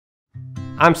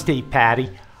I'm Steve Patty.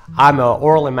 I'm an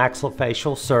oral and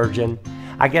maxillofacial surgeon.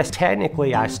 I guess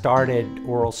technically I started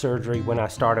oral surgery when I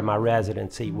started my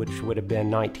residency, which would have been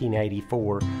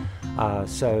 1984.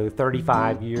 So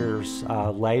 35 years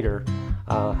later,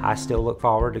 I still look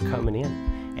forward to coming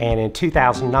in. And in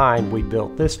 2009, we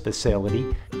built this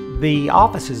facility. The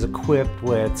office is equipped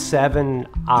with 7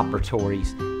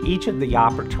 operatories. Each of the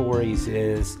operatories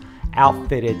is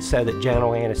outfitted so that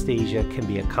general anesthesia can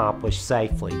be accomplished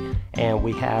safely. And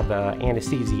we have an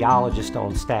anesthesiologist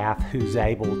on staff who's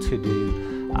able to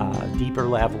do deeper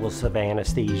levels of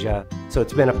anesthesia. So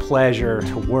it's been a pleasure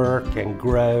to work and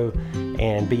grow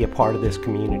and be a part of this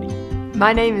community.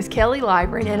 My name is Kelly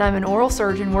Libran, and I'm an oral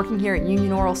surgeon working here at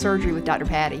Union Oral Surgery with Dr.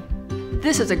 Patty.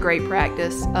 This is a great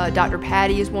practice. Dr.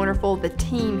 Patty is wonderful. The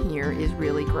team here is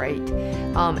really great.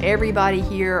 Everybody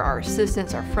here, our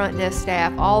assistants, our front desk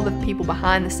staff, all the people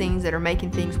behind the scenes that are making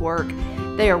things work,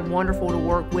 they are wonderful to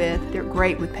work with. They're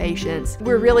great with patients.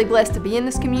 We're really blessed to be in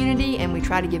this community, and we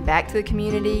try to give back to the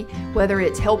community, whether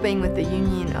it's helping with the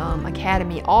Union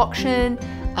Academy auction,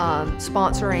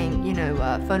 sponsoring,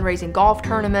 fundraising golf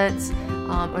tournaments,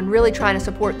 and really trying to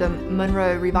support the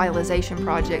Monroe revitalization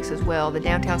projects as well, the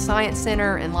Downtown Science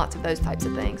Center, and lots of those types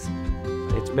of things.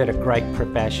 It's been a great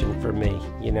profession for me.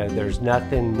 There's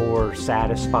nothing more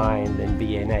satisfying than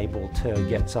being able to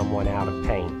get someone out of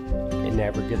pain. It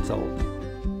never gets old.